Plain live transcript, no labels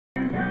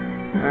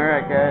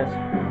Alright guys,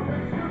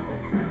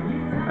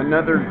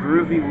 another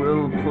Groovy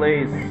Will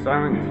plays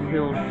Silent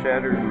Hill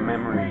Shattered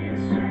Memories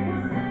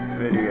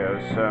video,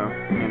 so,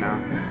 you know,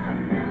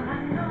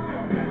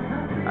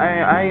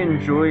 I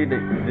enjoyed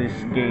this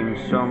game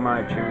so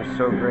much, it was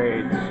so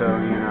great, so,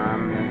 you know,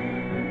 I'm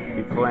gonna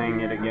be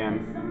playing it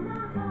again.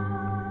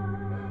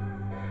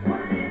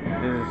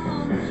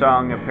 This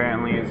song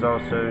apparently is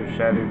also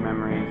Shattered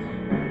Memories.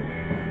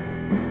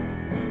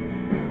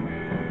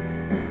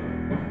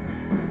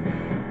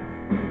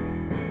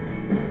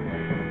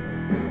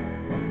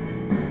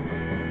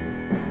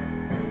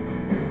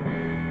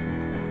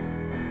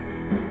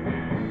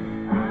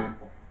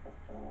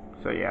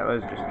 So yeah,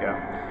 let's just go.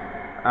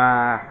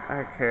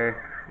 Okay.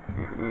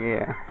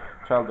 Yeah.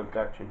 Child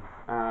abduction.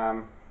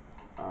 Oh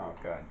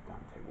god,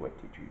 Dante, what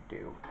did you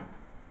do?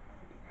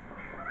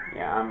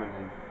 Yeah, I'm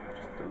gonna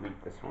just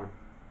delete this one.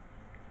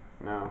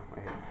 No,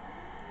 wait.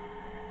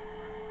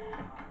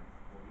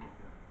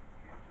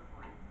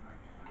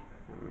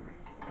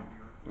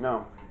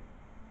 No,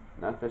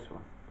 not this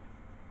one.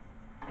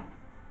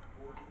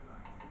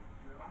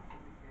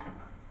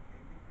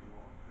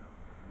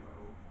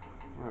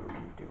 What are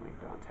you doing,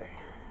 Dante?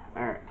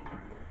 Alright.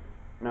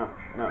 No,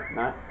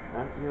 not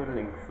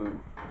yodeling food.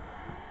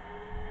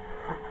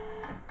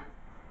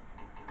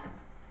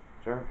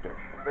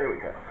 There we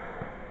go.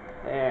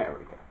 There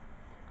we go.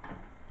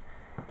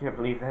 Can't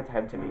believe that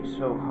had to be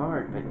so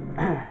hard, but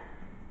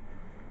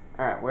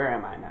alright, where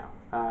am I now?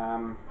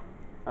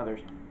 Oh,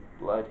 there's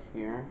blood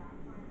here.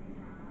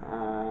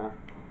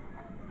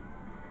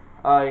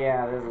 Oh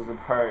yeah, this is the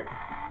part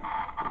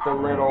with the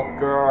little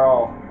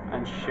girl,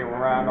 and she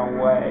ran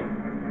away.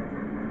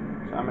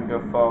 So I'm gonna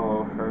go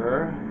follow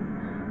her.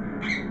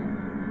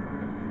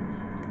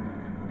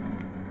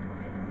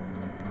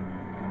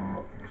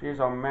 Jeez,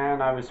 oh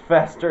man, I was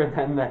faster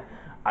than the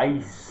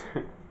ice.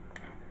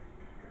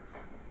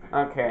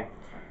 Okay,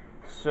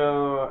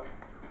 so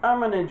I'm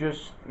gonna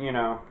just, you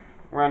know,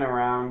 run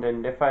around,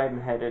 and if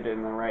I'm headed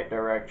in the right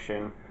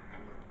direction,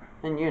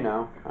 and you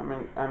know, I'm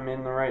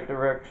in the right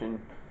direction.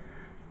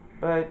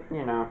 But,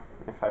 you know,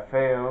 if I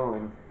fail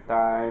and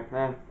die,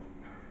 then,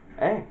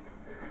 hey,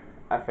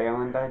 I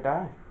fail and I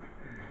die.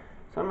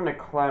 So I'm gonna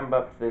climb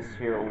up this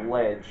here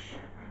ledge.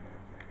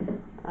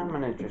 I'm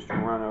gonna just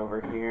run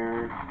over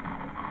here.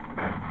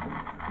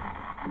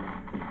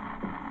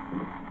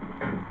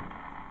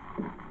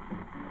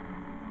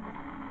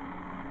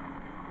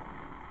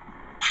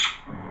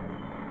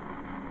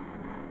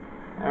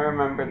 I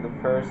remember the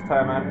first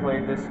time I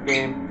played this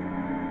game,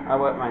 I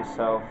wet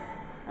myself,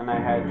 and I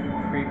had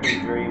creepy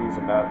dreams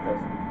about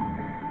this.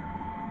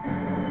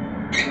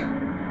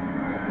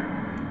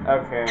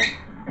 Okay,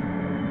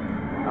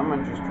 I'm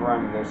gonna just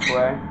run this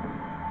way.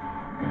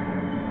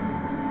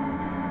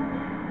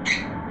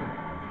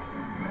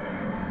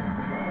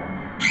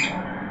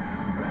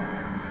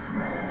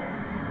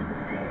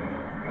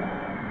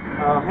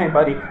 Oh, hey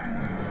buddy.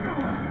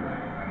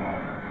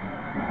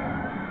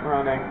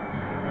 Running.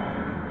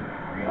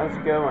 How's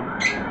it going?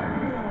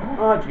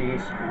 Oh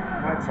jeez,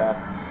 what's up?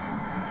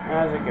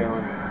 How's it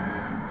going?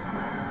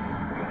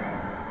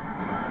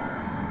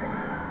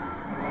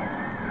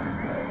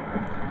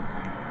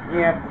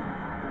 Yep,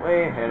 way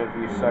ahead of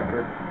you,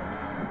 sucker.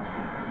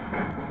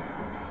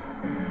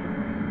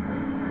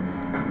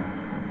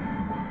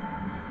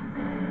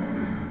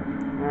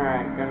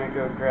 Alright, gonna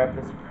go grab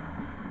this.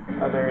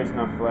 Oh, there is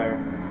no flare.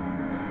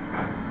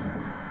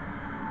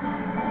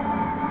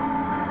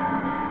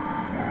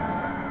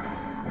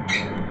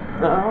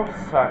 Oh,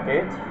 suck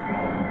it.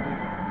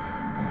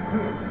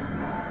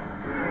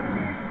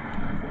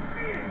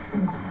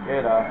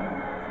 Get up.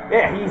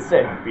 Yeah, he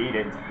said beat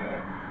it.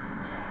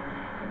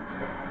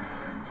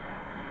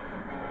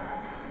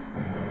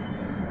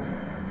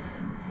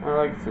 I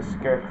like the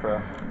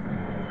scarecrow.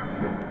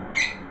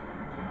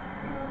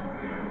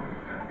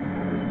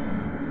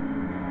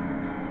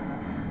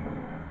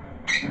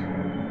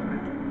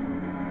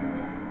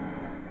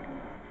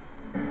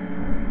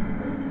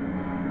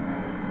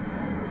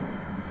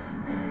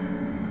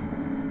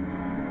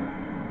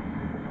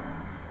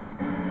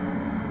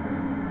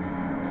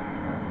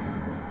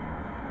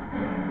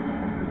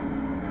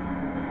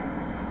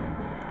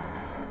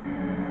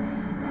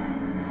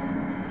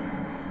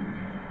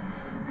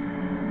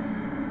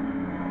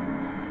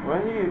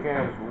 What do you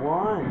guys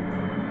want?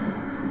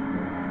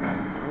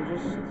 I'm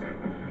just...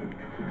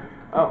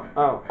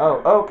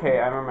 Oh, okay,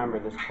 I remember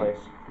this place.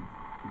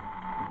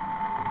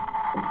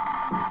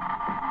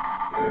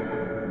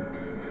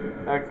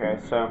 Okay,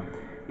 so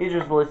you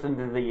just listen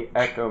to the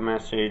echo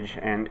message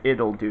and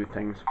it'll do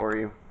things for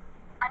you.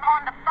 I'm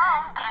on the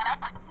phone, damn it.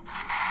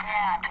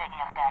 Yeah, I'm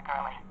taking us back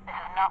early. This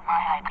is not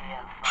my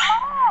idea.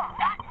 Oh,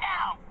 not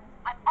now.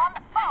 I'm on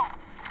the phone.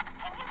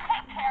 Can you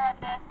take care of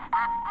this?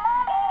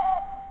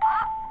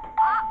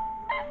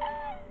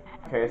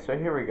 Okay, so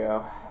here we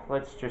go.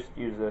 Let's just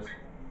use this.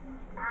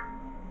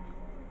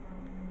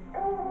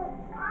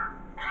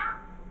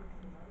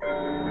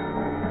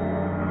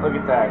 Look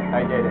at that,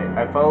 I did it.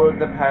 I followed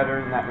the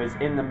pattern that was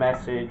in the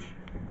message,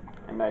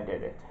 and I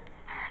did it.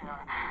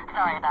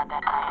 Sorry about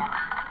that, Diane.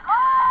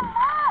 Mom!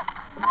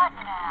 What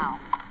now?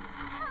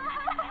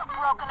 You've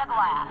broken a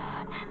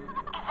glass.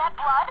 Is that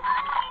blood?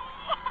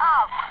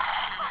 Oh,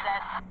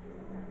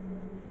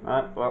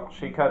 Jesus. Well,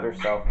 she cut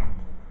herself.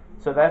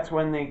 So that's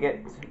when they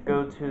get to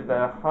go to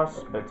the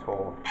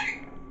hospital.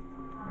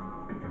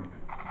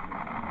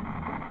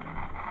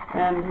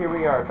 And here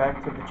we are,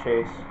 back to the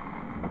chase.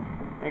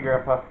 Hey,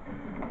 Grandpa.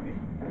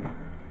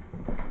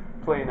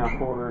 Playing a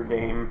horror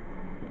game.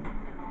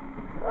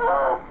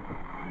 Ah!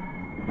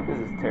 This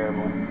is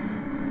terrible.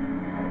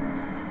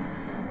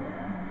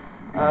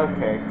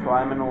 Okay,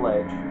 climbing a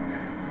ledge.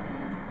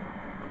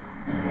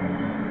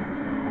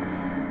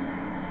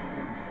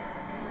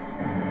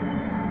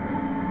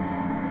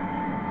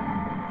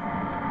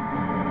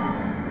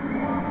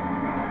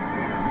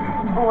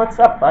 Oh, what's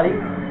up, buddy?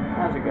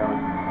 How's it going?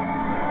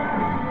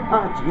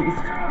 Oh, jeez.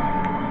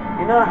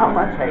 You know how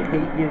much I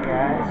hate you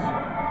guys?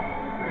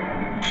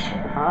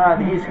 Ah,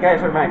 these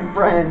guys are my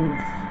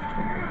friends.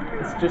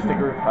 It's just a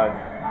group hug.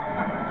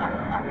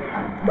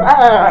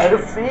 Ah,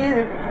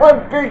 see?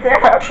 One big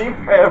happy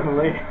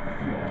family.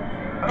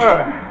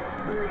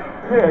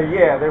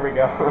 Yeah, there we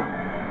go.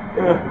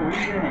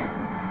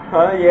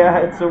 Yeah,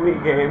 it's a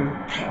Wii game.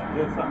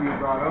 That's something you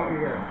brought over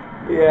here.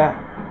 Yeah.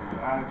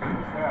 I was going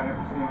to say, I've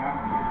never seen that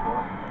one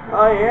before.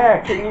 Oh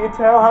yeah, can you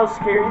tell how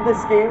scary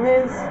this game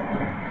is?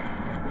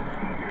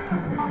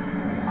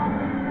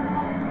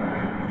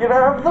 Get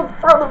out of the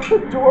front of the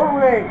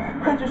doorway!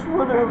 I just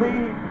want to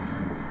leave.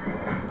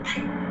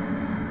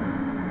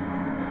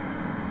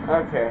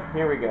 Okay,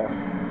 here we go.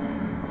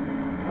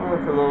 Oh,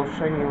 look, a little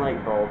shiny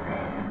light bulb.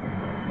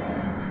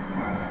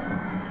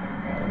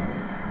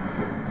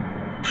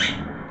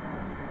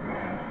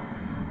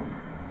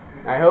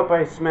 I hope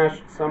I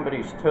smashed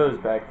somebody's toes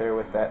back there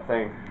with that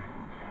thing.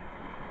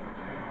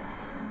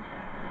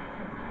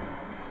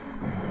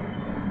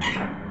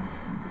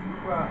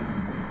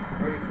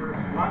 Ready for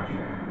lunch?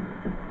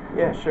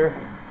 Yeah, sure.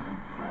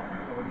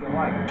 What would you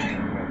like?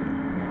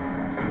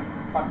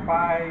 Pot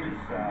pies,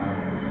 I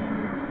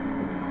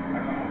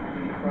don't know if there's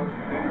any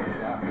frozen dinners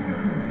left.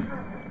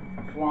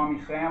 Salami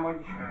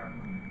sandwich.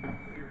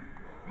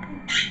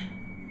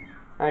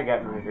 I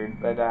got murdered,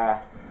 but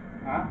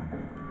Huh?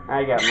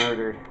 I got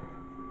murdered.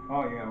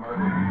 Oh, yeah,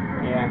 murder.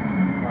 Yeah.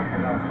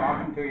 Because I was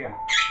talking to you.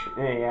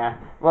 Yeah.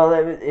 Well,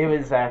 it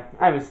was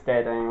I was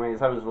dead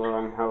anyways. I was low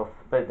on health,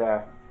 but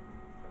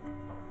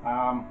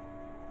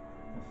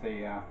Let's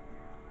see, well,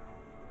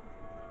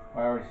 I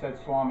already said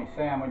salami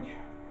sandwich,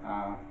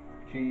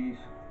 cheese,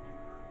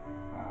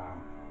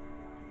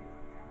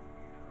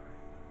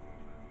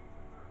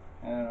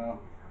 I don't know.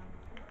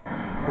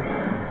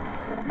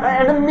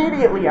 and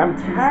immediately I'm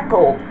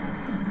tackled.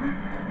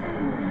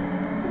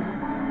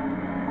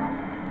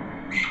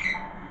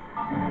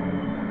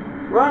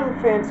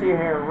 Run, fancy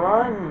hair,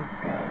 run!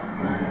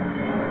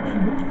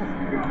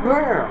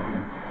 Bam!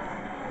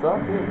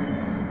 Suck it.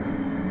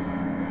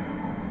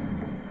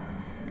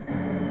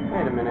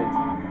 Wait a minute.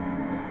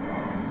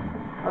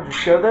 I'll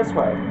just go this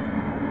way.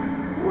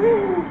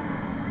 Whee!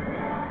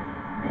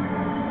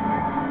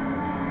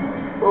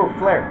 Oh,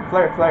 flare,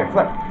 flare, flare,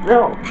 flare.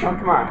 No! Oh,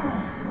 come on.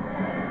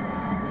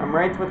 I'm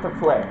right with the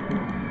flare.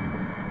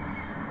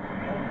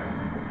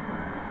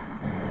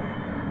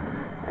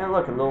 And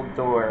look, a little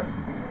door.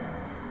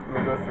 I'm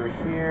gonna go through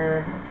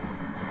here.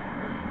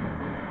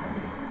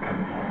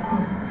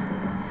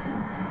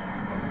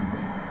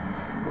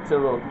 It's a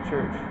little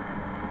church.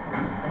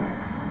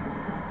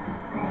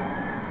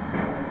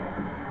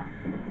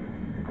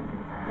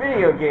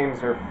 Video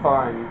games are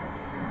fun.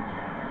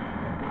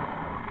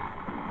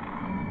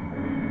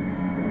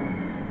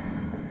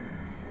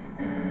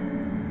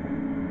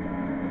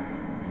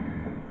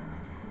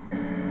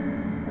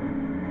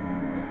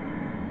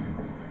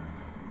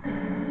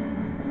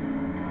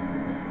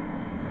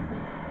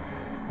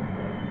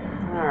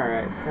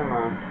 Alright, come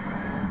on.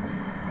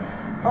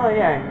 Oh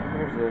yeah,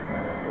 here's the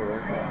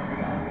door.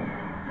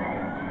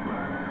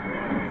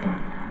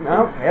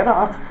 No, get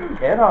off,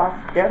 get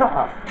off, get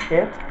off,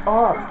 get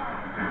off.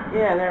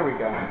 Yeah, there we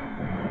go.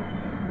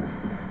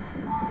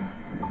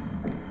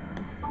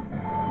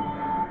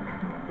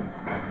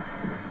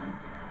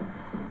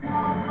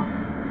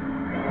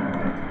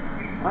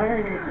 Why are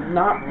you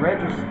not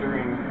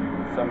registering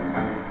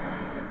sometimes?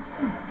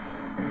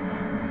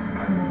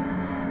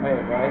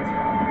 Wait, what?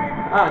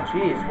 Ah,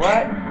 jeez,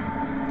 what?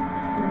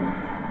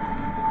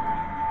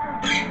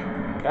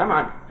 Come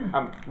on,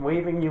 I'm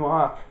waving you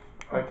off.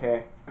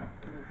 Okay,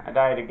 I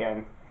died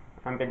again.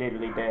 I'm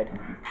benittily dead.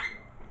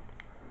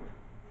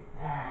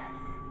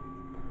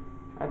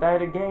 I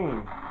died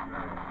again.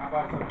 How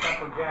about some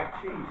pepper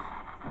jack cheese?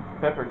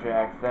 Pepper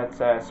jack, that's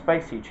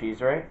spicy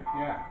cheese, right?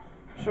 Yeah,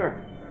 Sure.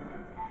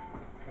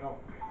 it'll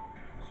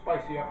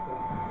spicy up the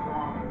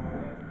salami a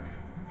little bit.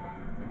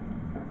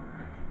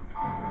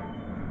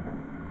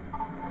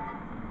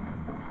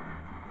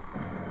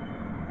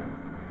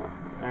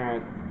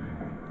 Alright.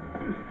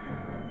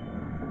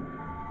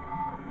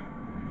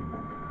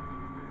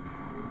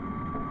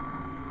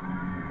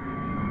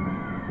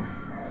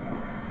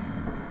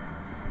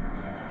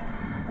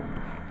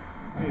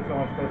 It's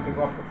only supposed to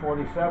go up to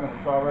 47.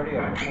 It's already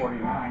up to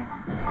 49.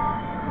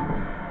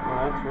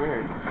 Well, that's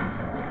weird.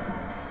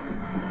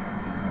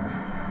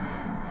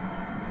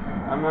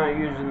 I'm not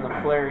using the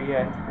flare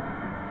yet.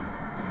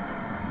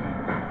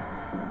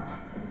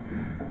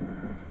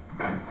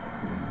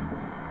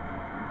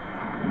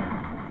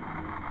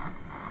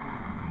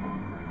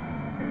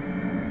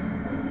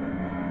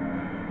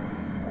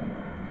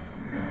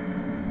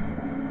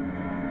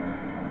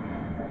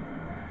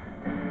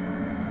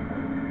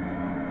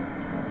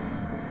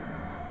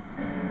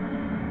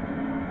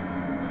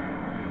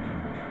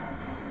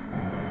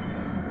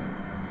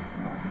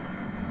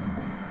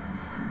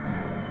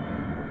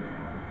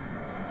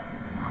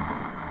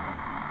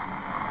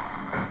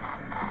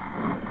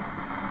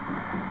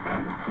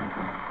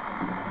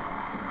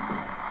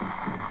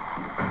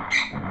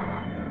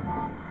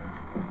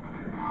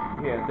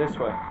 Yeah, this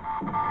way.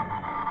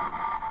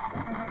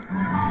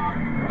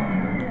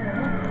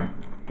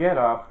 Get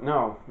off.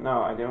 No,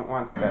 no, I didn't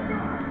want that.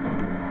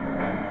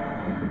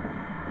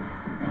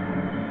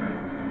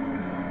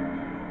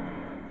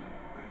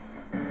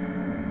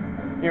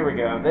 Here we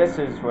go. This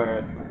is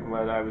what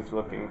I was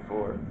looking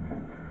for.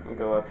 I'll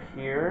go up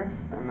here,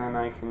 and then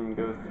I can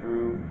go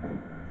through,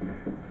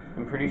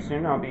 and pretty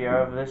soon I'll be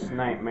out of this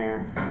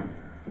nightmare.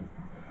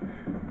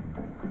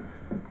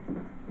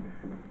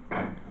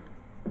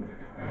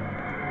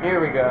 Here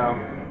we go.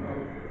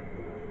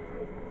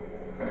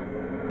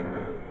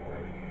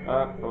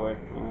 Oh boy,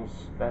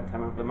 it's that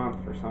time of the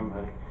month for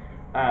somebody.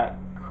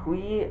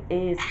 Qui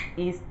es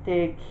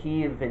este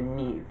que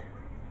venid?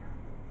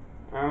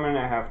 I'm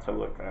gonna have to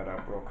look that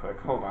up real quick.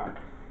 Hold on.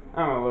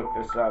 I'm gonna look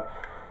this up.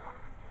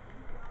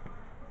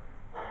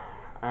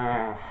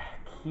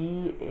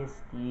 Qui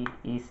este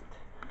est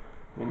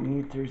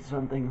venid or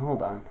something?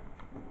 Hold on.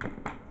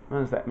 What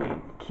does that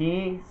mean?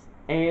 Qui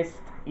est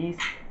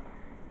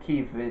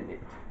que venid?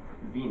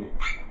 Venid.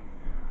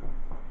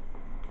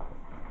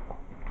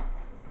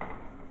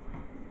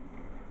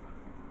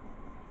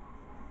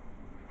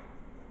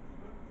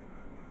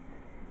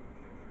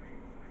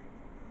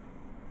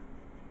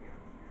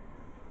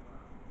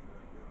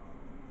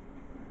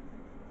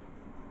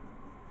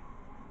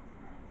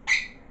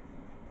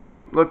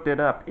 Looked it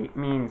up. It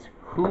means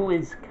who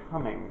is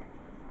coming.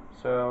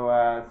 So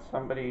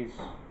somebody's.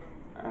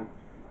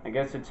 I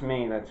guess it's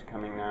me that's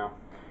coming now.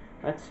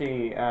 Let's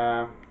see.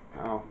 Oh,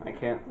 I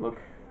can't look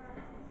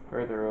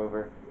further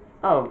over.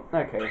 Oh,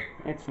 okay.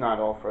 It's not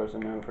all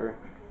frozen over.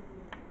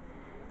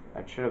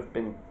 That should have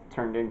been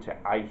turned into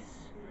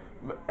ice.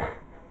 But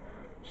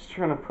just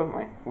trying to put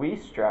my Wii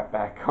strap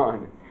back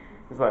on.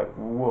 It's like,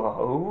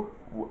 whoa,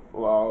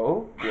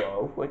 whoa,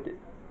 whoa. What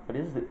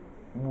is it?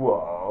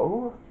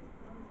 Whoa.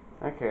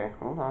 Okay,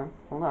 hold on.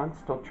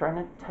 Still trying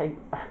to type.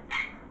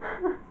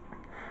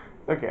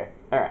 Okay,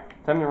 alright.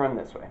 Time to run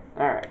this way.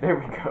 Alright, there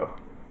we go.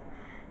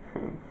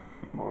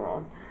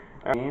 Moron.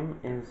 Our game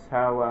is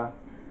how,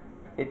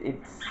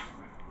 it's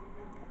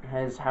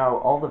has how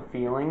all the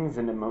feelings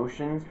and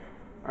emotions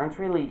aren't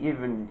really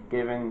even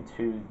given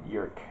to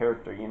your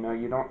character, you know?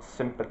 You don't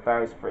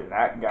sympathize for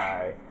that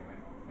guy.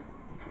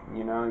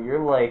 You know,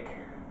 you're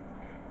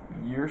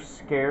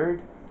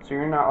scared. So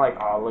you're not like,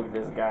 oh, look at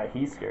this guy,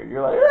 he's scared.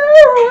 You're like,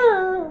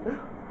 ah,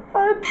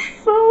 I'm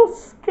so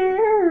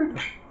scared.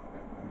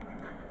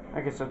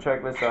 Okay, so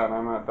check this out.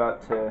 I'm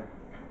about to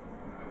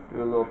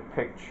do a little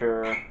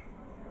picture.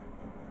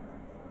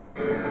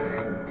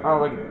 Oh,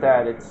 look at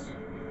that.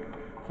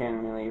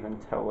 Can't really even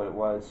tell what it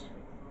was.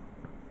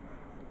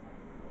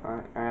 I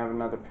have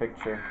another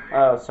picture.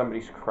 Oh,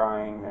 somebody's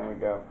crying. There we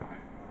go.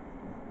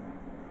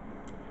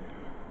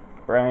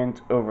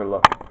 Bryant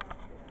Overlook.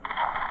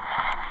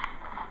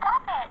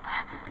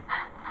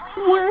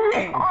 Where? Oh,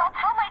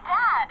 tell my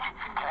dad.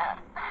 Dad?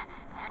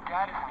 Your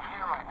dad isn't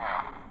here right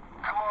now.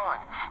 Come on.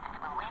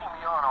 You've been leading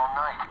me on all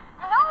night.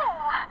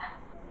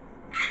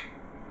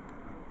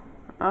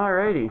 No.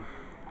 Alrighty.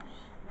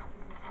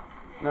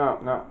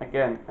 No,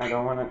 again, I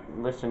don't want to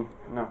listen.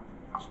 No,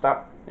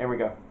 stop. There we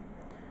go.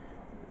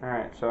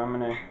 Alright, so I'm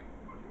going to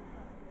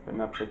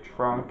open up the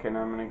trunk and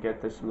I'm going to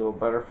get this little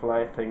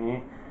butterfly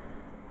thingy.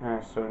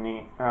 So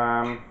neat.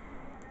 I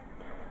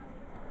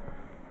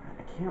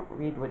can't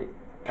read what it...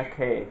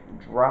 Okay,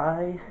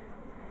 dry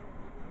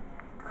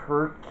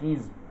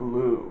Kirky's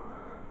blue.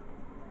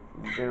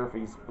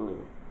 Jervy's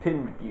blue.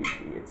 Pin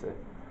beauty. It's a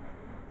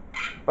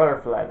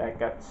butterfly that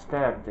got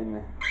stabbed in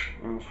the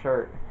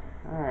shirt.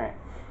 Alright.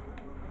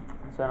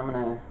 So I'm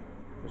gonna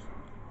just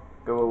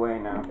go away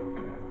now.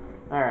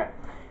 Alright.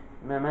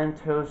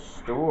 Mementos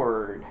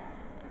stored.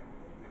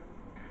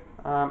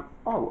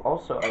 Oh,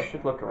 also I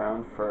should look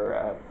around for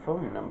a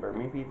phone number.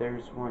 Maybe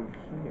there's one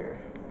here.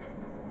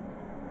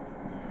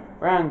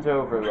 Rand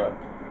Overlook.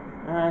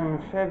 On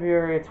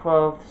February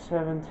 12th,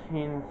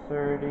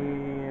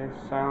 1730,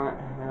 Silent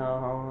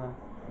Hill.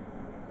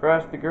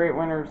 Across the Great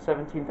Winter of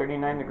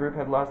 1739, the group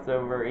had lost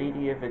over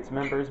 80 of its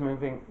members,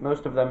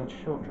 most of them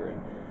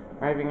children.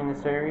 Arriving in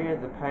this area,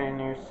 the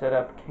pioneers set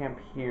up camp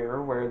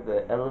here, where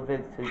the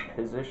elevated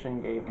position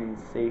gave them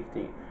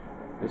safety.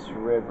 This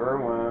river,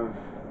 one of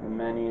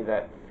many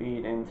that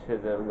feed into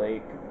the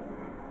lake.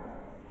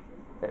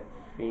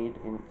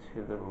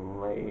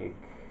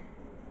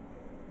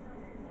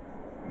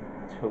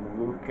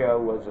 Toluca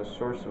was a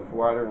source of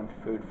water and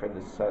food for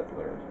the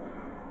settlers.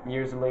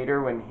 Years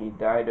later, when he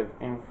died of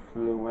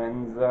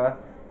influenza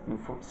in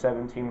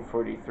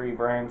 1743,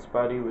 Bryant's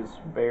body was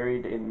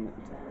buried in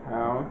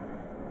town,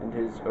 and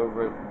this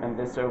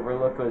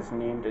overlook was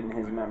named in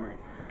his memory.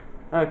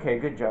 Okay,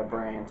 good job,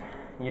 Bryant.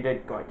 You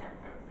did good.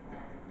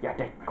 You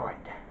did good.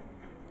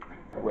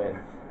 With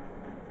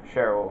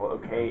Cheryl,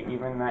 okay?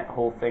 Even that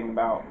whole thing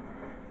about,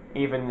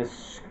 even the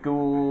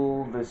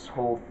school, this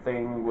whole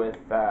thing with,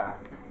 the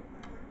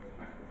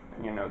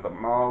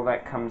mall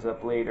that comes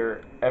up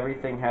later,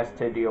 everything has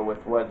to deal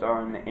with what's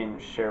on in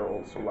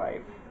Cheryl's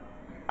life.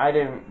 I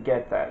didn't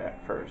get that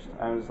at first.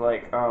 I was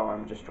like, oh,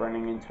 I'm just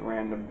running into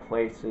random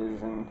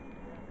places and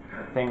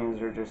things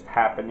are just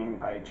happening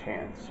by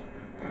chance.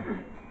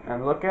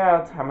 And look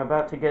out, I'm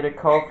about to get a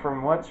call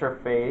from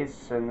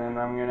What's-Her-Face, and then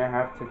I'm going to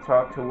have to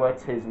talk to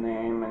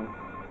What's-His-Name and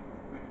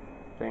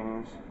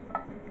things.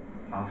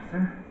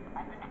 Officer?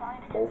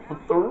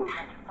 Officer?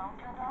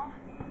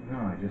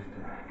 No,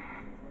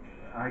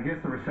 I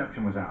guess the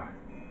reception was out.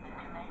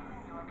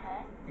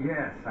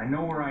 Yes, I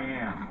know where I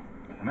am.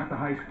 I'm at the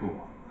high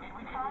school. Did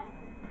we try?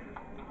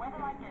 Weather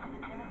like this, the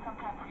gym is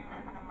sometimes used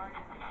as an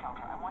emergency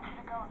shelter. I want you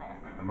to go there.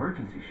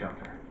 Emergency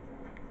shelter?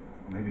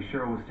 Well, maybe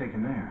Cheryl was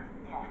taken there.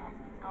 Yes,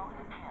 go to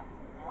the gym.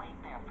 Wait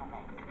there for me.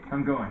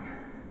 I'm going.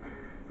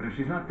 But if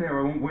she's not there,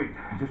 I won't wait.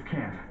 I just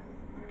can't.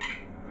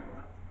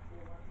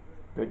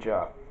 Good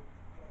job.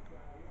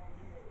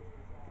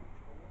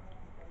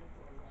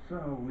 So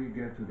we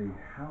get to the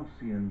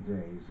halcyon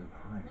days of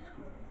high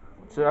school.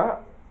 What's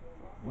up?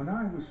 When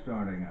I was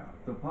starting out,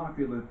 the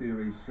popular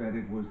theory said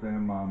it was their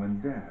mom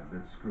and dad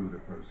that screwed a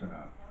person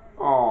up.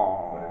 But if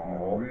you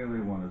Aww. really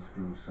want to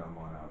screw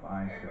someone up,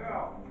 I say,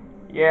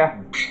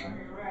 Yeah.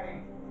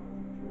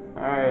 I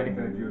Alrighty.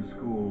 bet your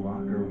school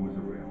locker was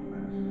a real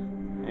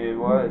mess. It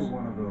was. You were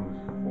one of those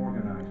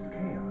organized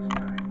chaos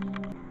types.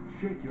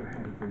 Shake your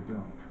head if they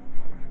don't.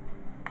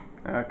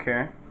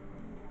 Okay.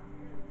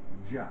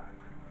 Jock.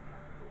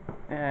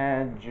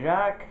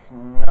 Jock?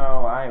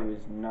 No, I was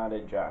not a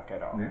jock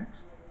at all. Next.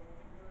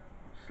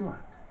 Slut.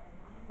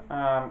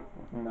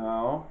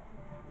 No.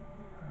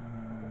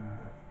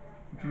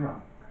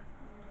 Drunk.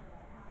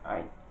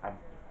 I'm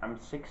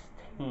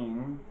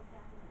 16.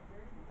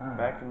 Ah,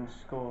 Back in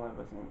school, I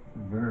wasn't.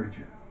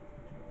 virgin.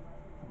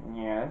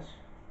 Yes.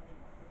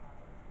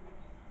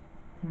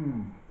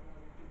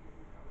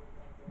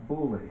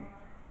 Bully.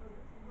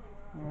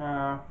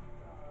 No.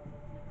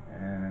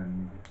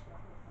 And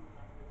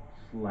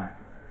slacker.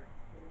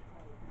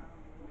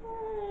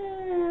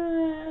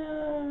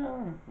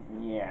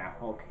 Yeah,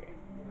 okay.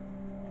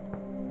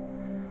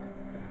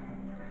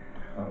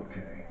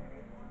 Okay.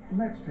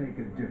 Let's take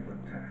a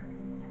different tack.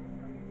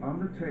 On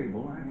the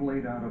table, I've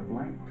laid out a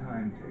blank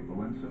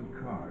timetable and some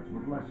cards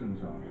with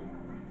lessons on them.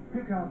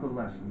 Pick out the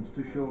lessons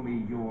to show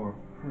me your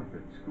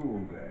perfect school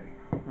day.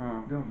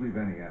 Don't leave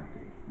any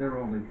empty. There are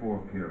only 4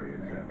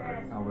 periods and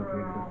I've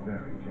allocated a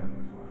very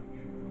generous lunch.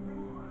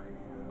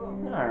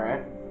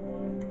 Alright.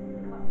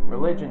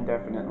 Religion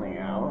definitely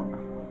out.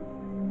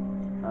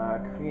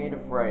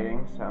 Creative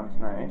writing sounds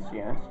nice,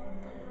 yes.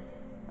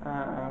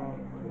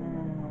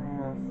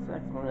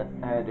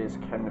 Ed is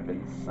kind of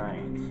in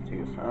science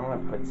too, so I'm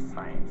gonna put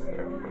science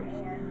there first.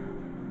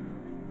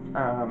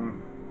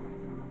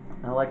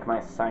 I like my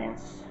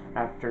science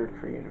after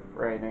creative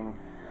writing.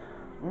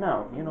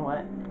 No, you know what?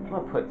 I'm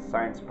gonna put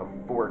science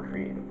before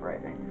creative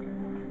writing,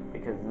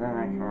 because then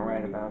I can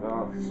write about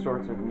all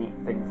sorts of neat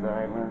things that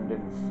I learned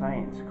in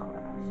science class.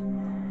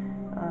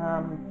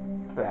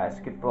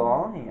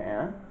 Basketball,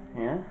 yeah.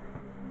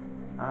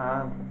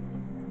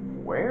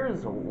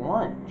 Where's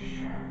lunch?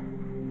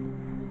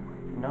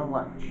 No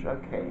lunch,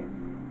 okay.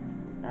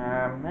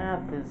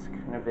 Math is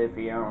kind of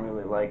iffy, I don't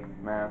really like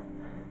math.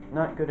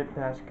 Not good at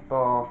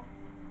basketball.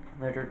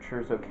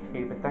 Literature's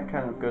okay, but that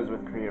kind of goes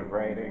with creative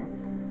writing.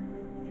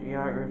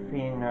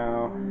 Geography,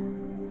 no.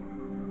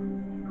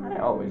 I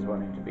always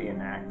wanted to be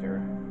an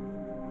actor.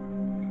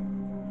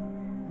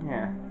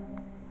 Yeah.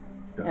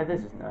 Yeah,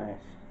 this is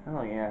nice.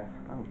 Oh yeah,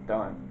 I'm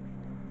done.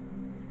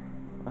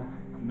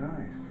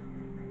 Nice.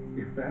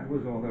 If that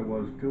was all there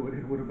was to it,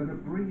 it would have been a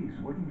breeze,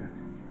 wouldn't it?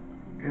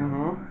 Come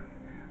on.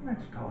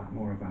 Let's talk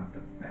more about the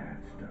bad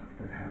stuff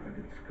that happened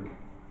at school.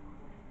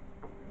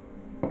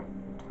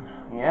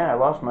 Yeah, I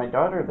lost my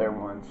daughter there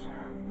once.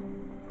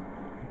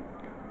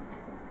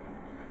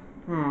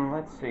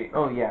 Let's see.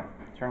 Oh yeah,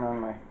 turn on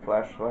my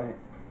flashlight.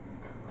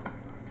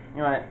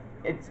 You know what?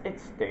 It's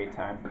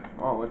daytime.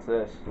 Oh, what's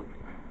this?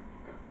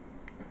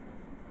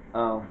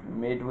 Oh,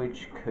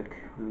 Midwich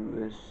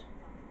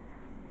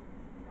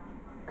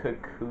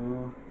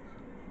Cuckoo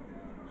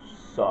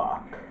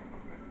sock.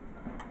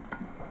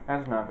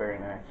 That's not very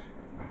nice.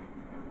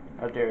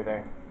 How dare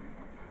they?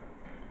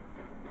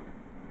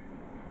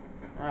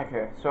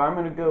 Okay, so I'm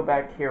gonna go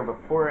back here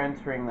before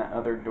entering that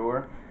other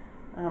door.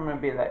 I'm gonna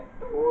be like,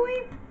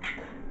 weep,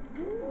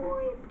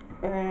 weep.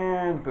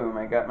 And boom,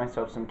 I got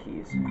myself some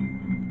keys.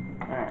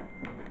 Alright.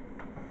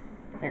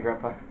 Hey,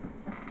 Grandpa.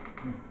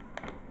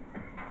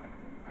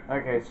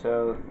 Okay,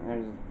 so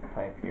there's a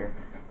pipe here.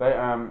 But,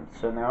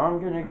 so now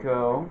I'm gonna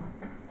go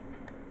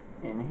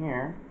in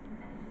here.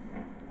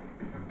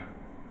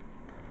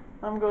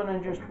 I'm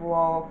gonna just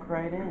walk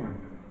right in.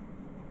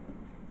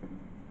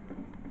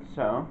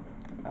 So,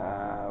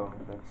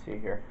 let's see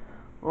here.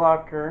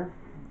 Locker.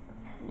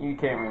 You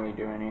can't really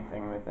do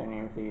anything with any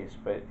of these,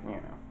 but, you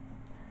know.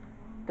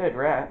 Dead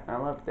rat. I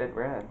love dead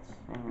rats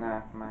in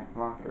my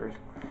lockers.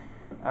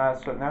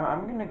 So now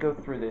I'm gonna go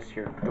through this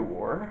here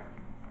door.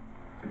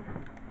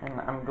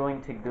 And I'm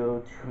going to go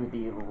to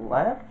the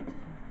left.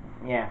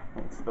 Yeah,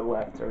 it's the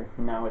left, or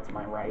now it's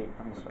my right.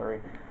 I'm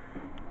sorry.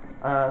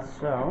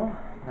 So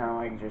now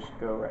I just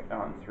go right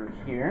on through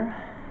here.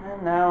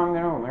 And now I'm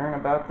gonna learn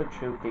about the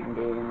choking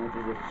game, which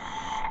is a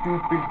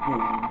stupid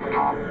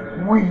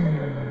game. Whee!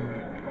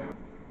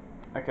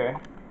 Okay.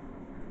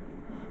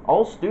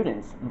 All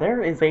students,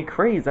 there is a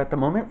craze at the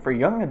moment for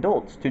young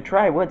adults to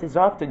try what is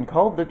often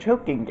called the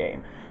choking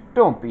game.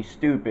 Don't be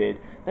stupid.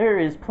 There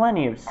is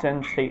plenty of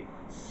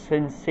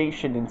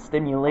sensation and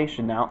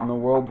stimulation out in the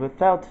world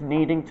without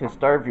needing to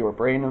starve your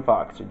brain of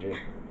oxygen.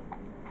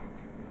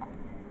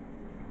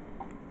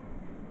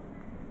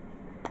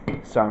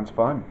 Sounds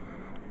fun.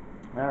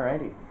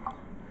 Alrighty.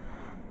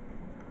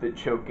 The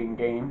choking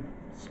game,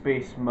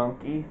 Space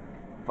Monkey,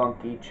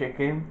 Funky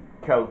Chicken,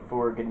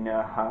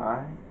 California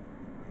High.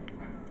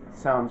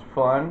 Sounds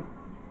fun.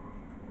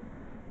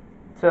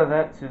 Tell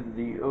that to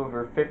the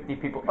over 50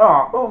 people.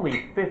 Oh,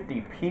 only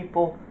 50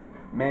 people?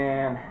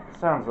 Man,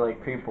 sounds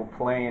like people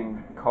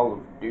playing Call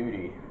of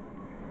Duty.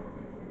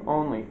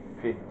 Only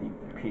 50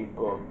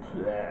 people.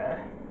 Bleh.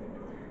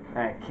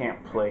 I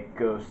can't play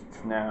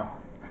Ghosts now.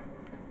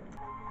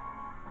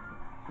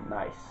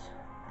 Nice.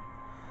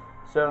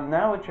 So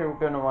now what you're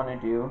going to want to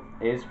do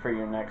is, for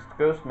your next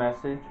ghost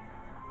message,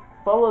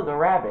 follow the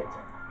rabbit.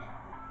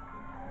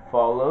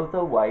 Follow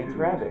the white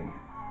rabbit.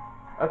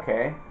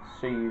 Okay,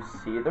 so you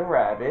see the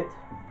rabbit.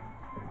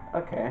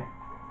 Okay.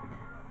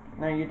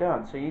 No, you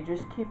don't. So you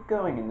just keep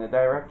going in the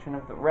direction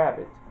of the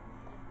rabbit.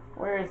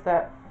 Where is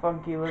that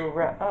funky little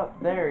rabbit? Oh,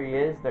 there he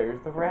is. There's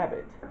the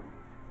rabbit.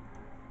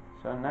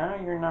 So now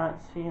you're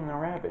not seeing the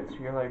rabbit. So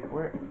you're like,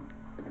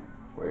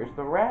 where's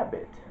the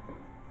rabbit?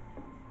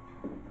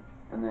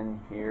 And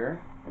then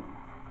here.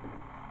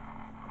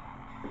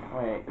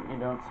 Wait, you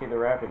don't see the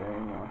rabbit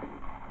anymore.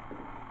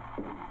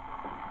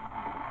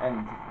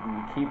 And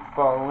you keep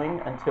following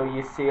until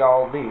you see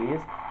all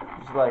these.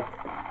 Just like,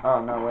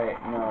 oh no, wait,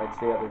 no, it's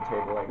the other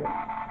table I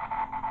got.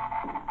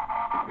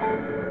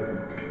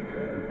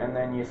 And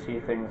then you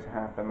see things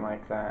happen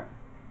like that.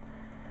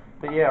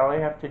 But yeah, all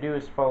you have to do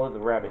is follow the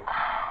rabbit.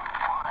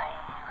 Why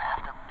you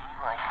have to be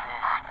like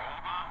this,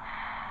 baby?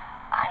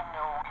 I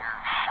know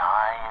you're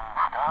shy and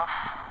stuff.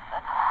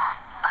 That's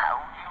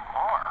how you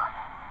are.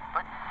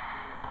 But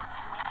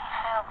we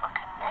have a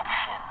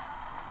connection.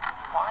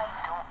 Why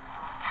don't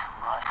you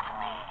trust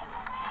me?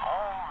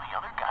 All the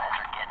other guys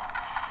are getting...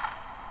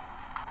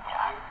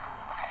 Yeah,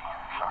 okay,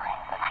 sorry,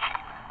 that's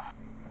cheap.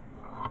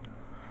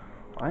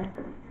 What?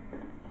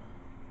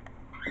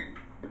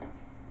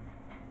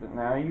 But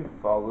now you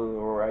follow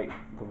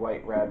the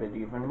white rabbit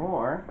even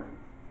more.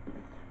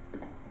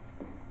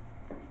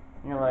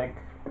 You're like,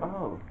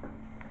 oh,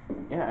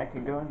 yeah, I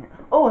can go in here.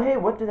 Oh, hey,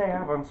 what do they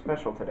have on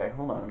special today?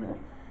 Hold on a minute.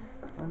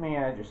 Let me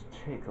just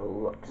take a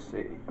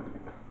look-see.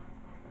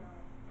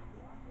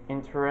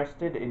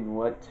 Interested in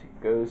what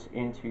goes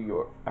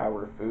into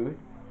our food?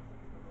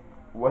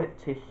 What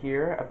to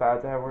hear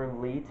about our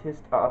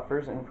latest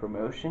offers and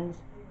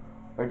promotions?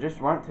 Or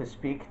just want to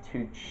speak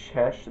to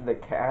Chesh the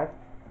cat?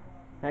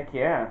 Heck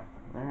yeah.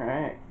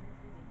 Alright.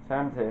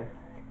 Time to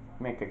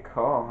make a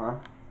call, huh?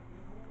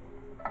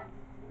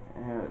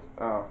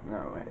 Oh,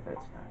 no, wait, that's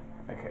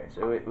not. Okay,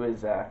 so it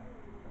was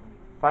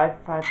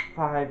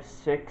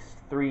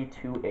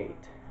 555-6328.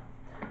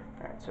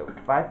 Alright, so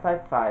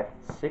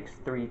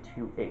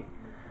 555-6328.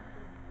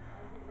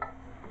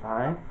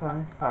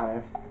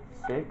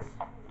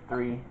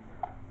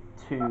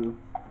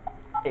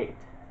 555-6328.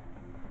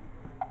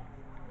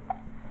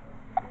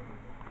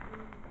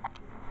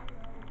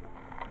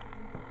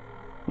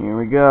 Here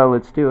we go,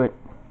 let's do it.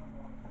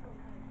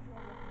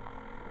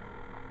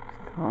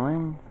 It's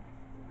calling.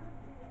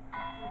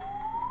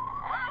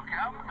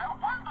 Welcome to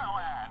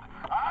Wonderland.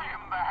 I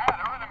am the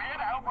Hatter, and I'm here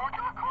to help route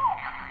your call.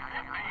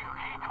 In the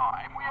unique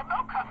time, we have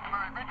no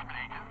customer enrichment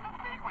agents to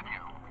speak with you.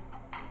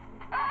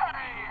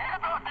 Hey,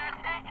 hand off that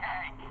tea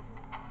cake.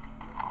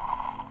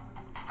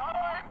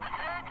 Time to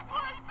change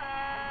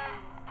places.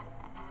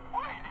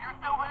 Wait, you're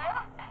still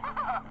there?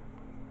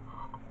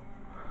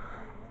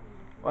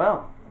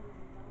 Well,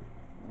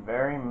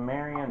 very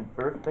merry and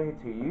birthday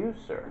to you,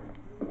 sir.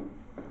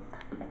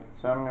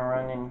 So I'm gonna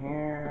run in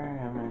here,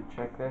 I'm gonna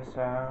check this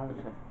out.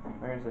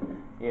 Where is it?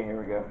 Yeah, here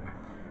we go.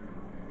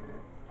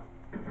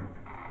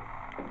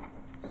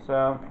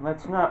 So,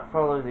 let's not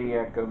follow the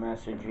echo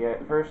message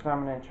yet. First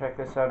I'm gonna check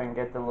this out and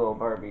get the little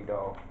Barbie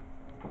doll.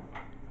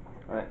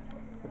 But,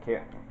 we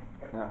can't.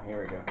 No,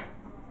 here we go.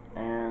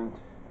 And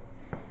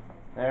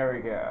there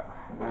we go.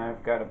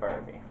 I've got a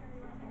Barbie.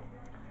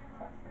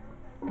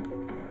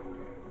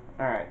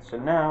 Alright, so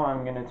now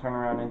I'm going to turn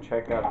around and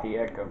check out the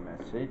echo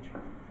message,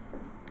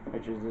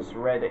 which is this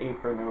red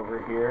apron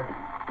over here.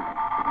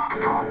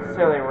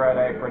 Silly red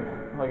apron.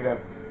 Look at him.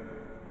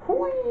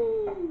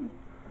 Whee!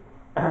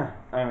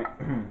 I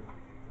mean,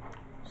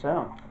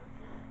 so,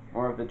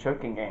 more of the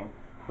choking game.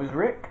 Was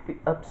Rick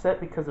upset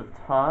because of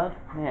Todd?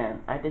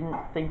 Man, I didn't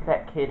think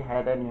that kid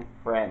had any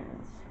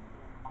friends.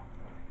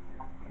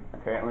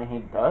 Apparently he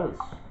does.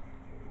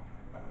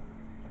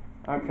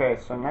 Okay,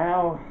 so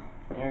now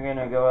you're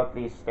gonna go up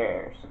these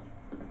stairs.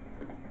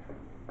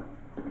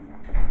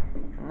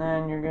 And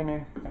then you're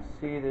gonna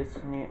see this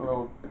neat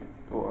little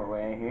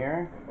doorway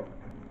here.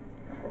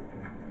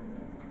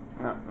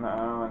 No, I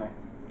don't wanna.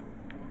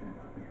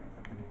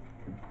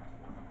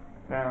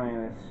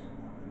 Apparently this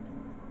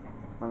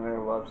mother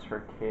loves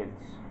her kids.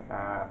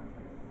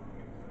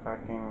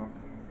 Fucking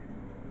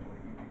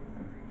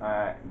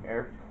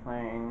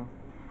airplane.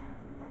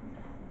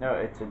 No,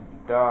 it's a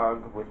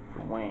dog with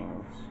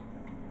wings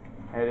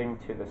heading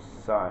to the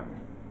sun.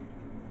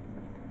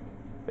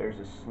 There's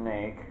a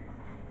snake.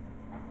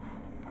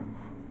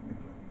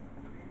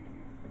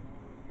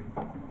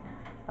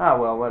 Ah,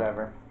 well,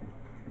 whatever.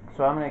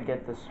 So I'm gonna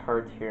get this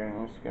heart here,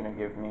 and it's gonna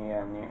give me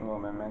a neat little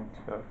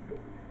memento.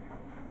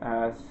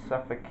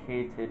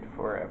 Suffocated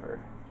forever.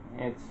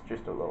 It's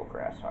just a little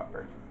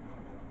grasshopper.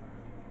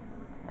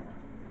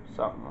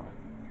 Something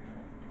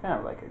kind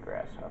of like a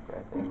grasshopper,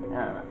 I think.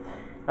 I don't know.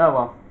 Oh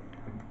well,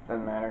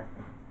 doesn't matter.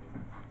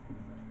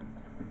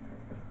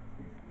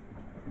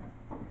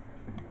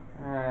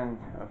 And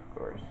of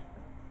course,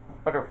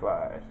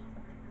 butterflies.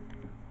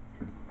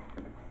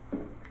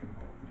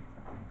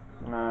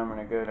 So now I'm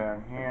gonna go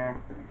down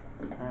here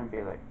and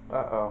be like,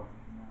 uh-oh,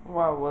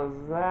 what was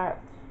that?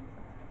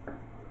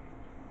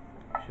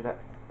 Should I?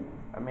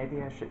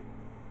 Maybe I should.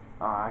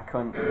 Oh, I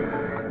couldn't.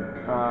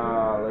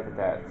 Oh, look at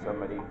that.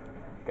 Somebody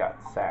got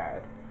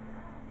sad.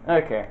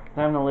 Okay,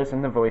 time to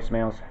listen to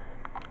voicemails.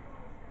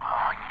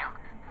 Oh, you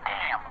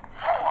damn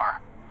whore.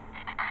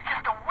 It's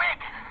just a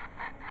wig.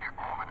 You're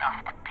old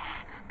enough to be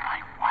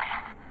my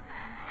wife.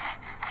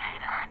 You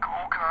ain't a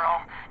schoolgirl.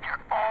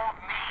 You're old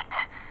meat.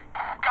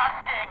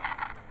 Disgusting.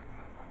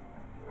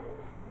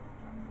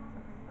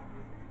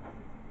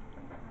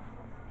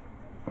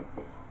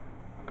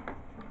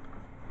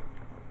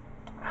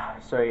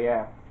 So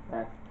yeah,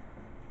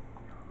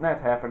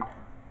 that happened.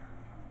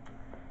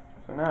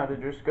 So now to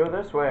just go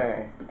this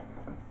way.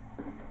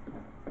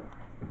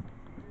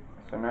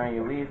 So now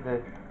you leave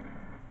the.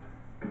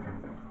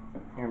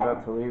 You're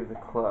about to leave the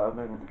club,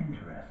 and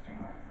Interesting.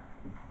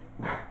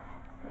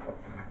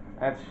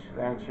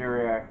 that's your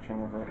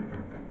reaction, is it?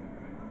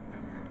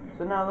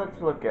 So now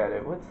let's look at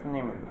it. What's the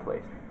name of the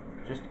place?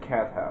 Just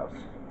Cat House.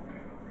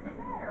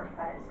 There,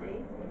 Fuzzy.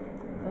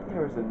 I thought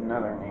there was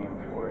another name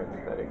for it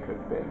that it could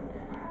have been.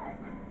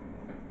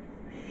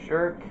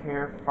 Sure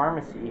Care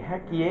Pharmacy.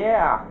 Heck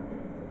yeah!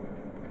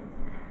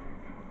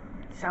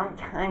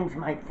 Sometimes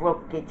my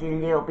throat gets a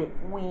little bit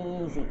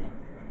wheezy.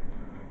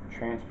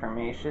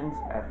 Transformations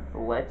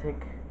Athletic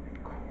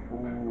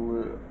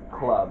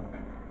Club.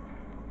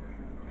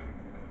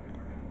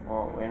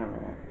 Oh, wait a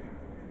minute.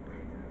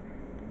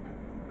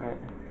 What?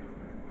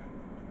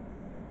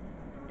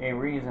 A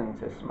reason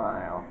to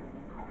smile.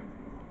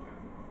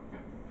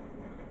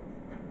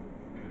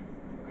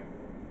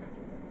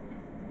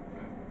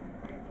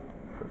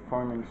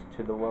 Performance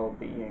to the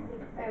well-being.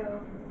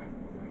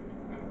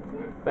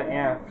 But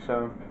yeah,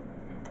 so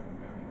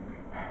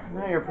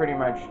now you're pretty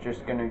much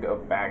just gonna go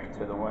back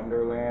to the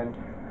Wonderland.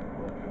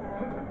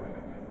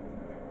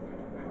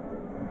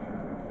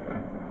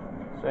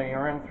 So you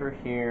run through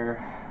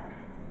here,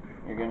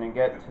 you're gonna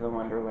get to the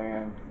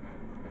Wonderland.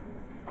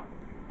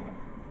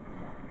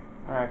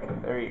 Okay,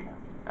 there you go.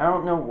 I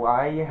don't know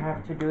why you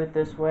have to do it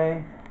this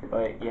way,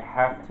 but you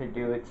have to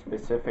do it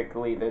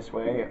specifically this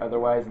way,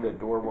 otherwise the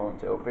door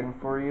won't open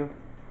for you.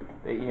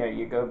 But yeah,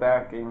 you go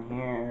back in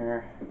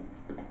here,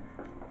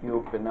 you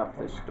open up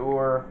this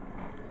door,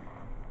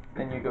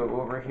 then you go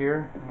over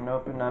here and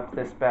open up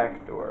this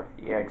back door,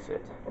 the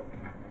exit.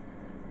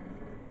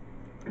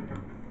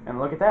 And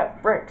look at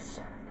that, bricks!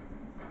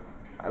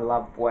 I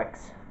love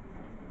bricks.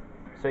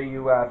 So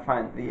you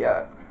find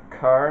the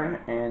car,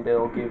 and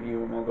it'll give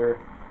you another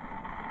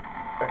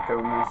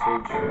echo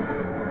message.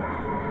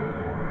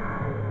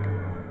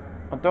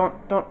 Well,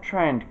 don't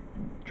try and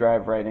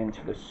drive right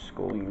into the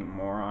school, you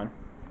moron.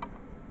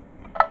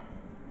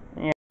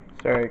 Yeah,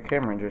 sorry,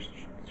 camera just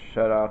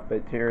shut off,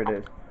 but here it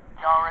is.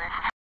 Y'all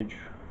ready?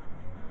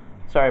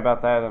 Sorry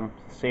about that.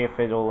 See if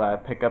it'll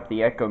pick up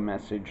the echo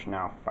message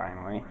now,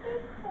 finally.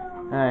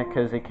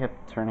 Because it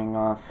kept turning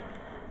off.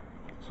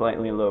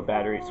 Slightly low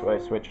battery, so I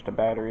switched to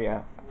battery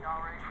out.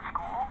 Y'all ready for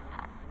school?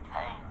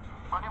 Hey,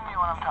 look at me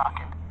when I'm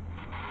talking.